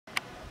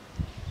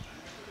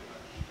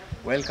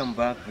Welcome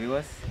back,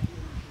 viewers.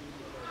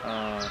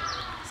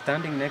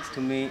 Standing next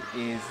to me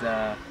is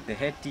the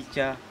head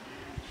teacher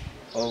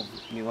of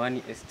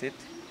MIWANI Estate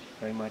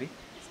Primary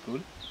School.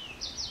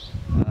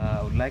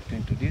 I would like to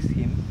introduce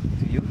him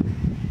to you.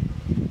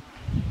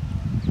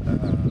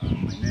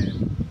 My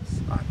name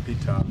is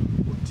Peter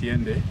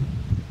Otiende,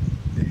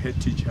 the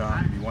head teacher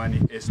at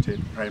MIWANI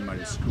Estate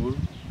Primary School.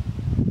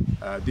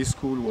 This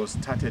school was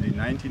started in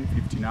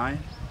 1959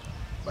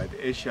 by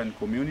the Asian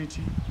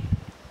community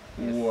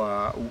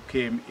who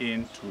came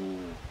in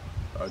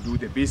to do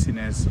the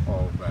business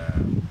of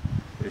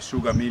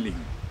sugar milling.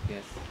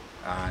 Yes.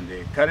 And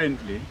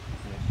currently,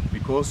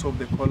 because of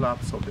the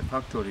collapse of the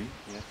factory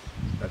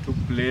that took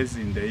place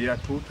in the year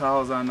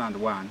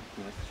 2001,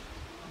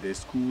 the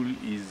school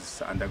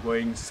is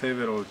undergoing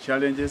several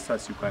challenges,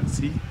 as you can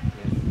see.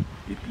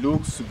 It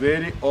looks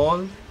very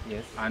old,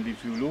 and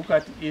if you look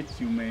at it,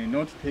 you may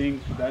not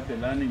think that the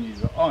learning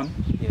is on.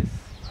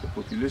 The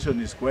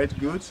population is quite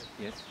good.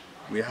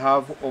 We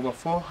have over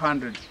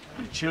 400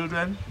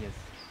 children,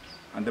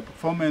 and the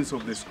performance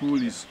of the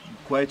school is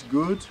quite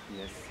good.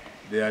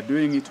 They are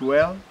doing it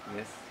well.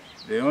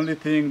 The only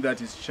thing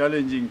that is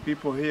challenging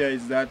people here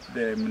is that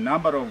the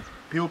number of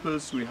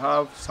pupils we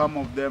have, some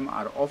of them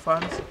are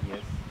orphans,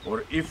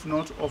 or if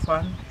not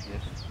orphan,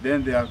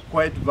 then they are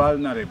quite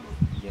vulnerable.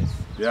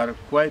 They are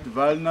quite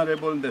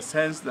vulnerable in the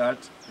sense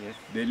that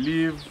they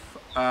live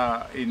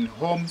in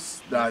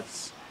homes that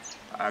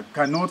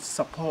cannot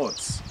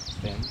support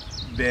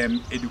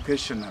them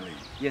educationally.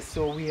 Yes,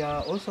 so we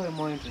are also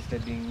more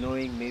interested in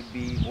knowing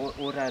maybe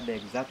what are the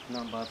exact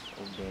numbers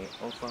of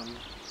the orphans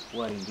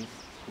who are in this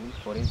school,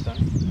 for instance.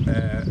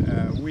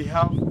 We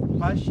have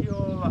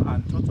partial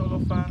and total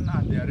orphan,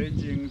 and they are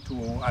ranging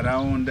to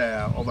around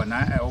over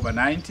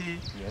 90.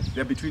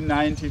 They're between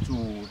 90 to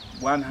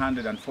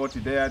 140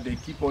 there. They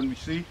keep on, you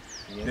see,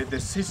 the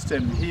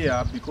system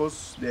here,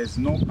 because there's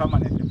no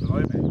permanent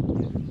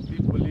employment,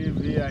 people live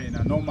here in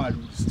a nomad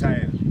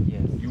style.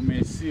 You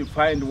may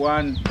find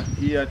one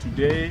here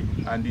today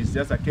and it's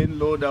just a cane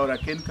loader or a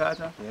cane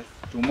cutter.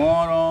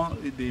 Tomorrow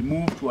they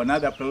move to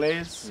another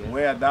place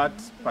where that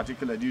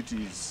particular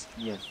duty is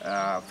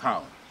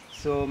found.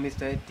 So,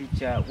 Mr. Head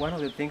Teacher, one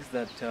of the things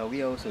that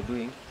we are also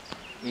doing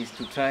is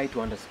to try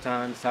to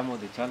understand some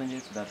of the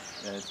challenges that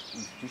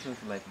institutions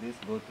like this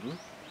go through,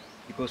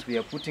 because we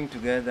are putting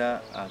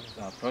together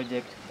a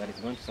project that is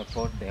going to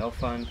support the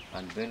orphan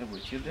and vulnerable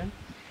children.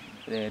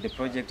 The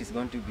project is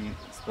going to be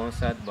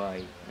sponsored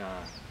by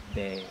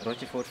the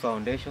Rochefort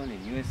Foundation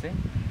in USA,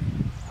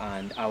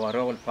 and our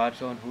royal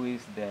patron, who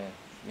is the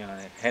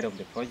head of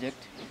the project,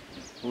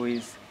 who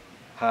is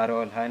Her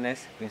Royal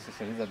Highness Princess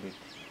Elizabeth.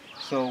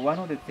 So one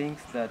of the things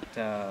that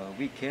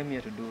we came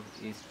here to do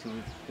is to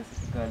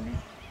specifically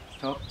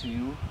talk to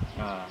you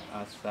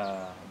as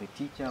the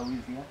teacher who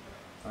is here.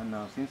 And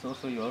since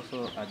also you're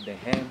also at the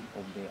helm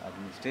of the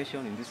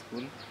administration in this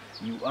school,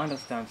 you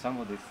understand some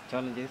of the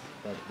challenges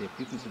that the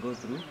pupils go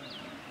through,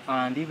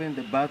 and even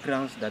the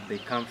backgrounds that they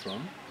come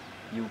from.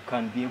 You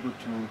can be able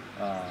to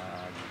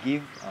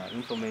give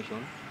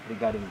information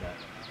regarding that.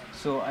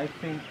 So I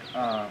think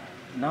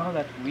now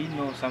that we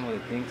know some of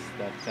the things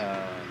that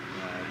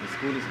the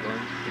school is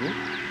going through,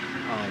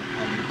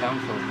 and in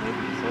terms of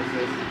maybe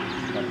resources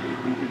that the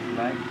pupils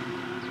like,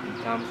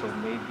 in terms of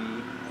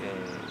maybe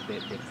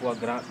the poor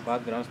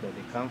backgrounds that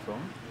they come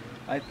from,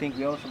 I think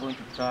we're also going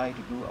to try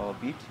to do our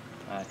bit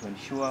to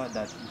ensure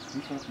that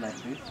institutions like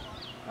this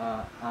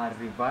are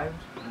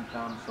revived in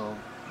terms of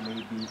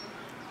maybe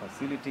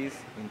facilities,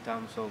 in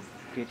terms of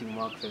creating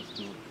more access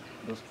to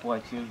those poor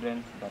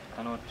children that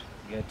cannot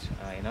get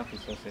enough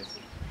resources,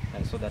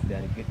 so that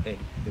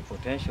the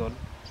potential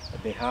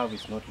that they have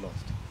is not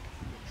lost.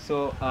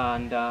 So,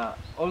 and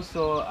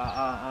also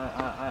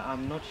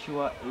I'm not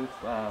sure if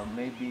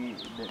maybe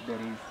there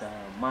is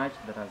much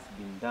that has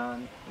been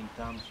done in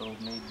terms of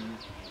maybe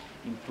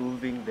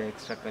improving the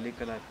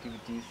extracurricular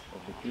activities of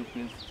the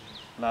pupils,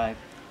 like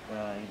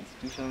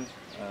institutions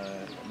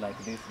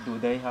like this. Do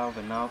they have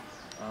enough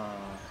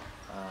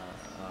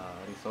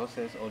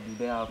resources, or do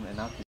they have enough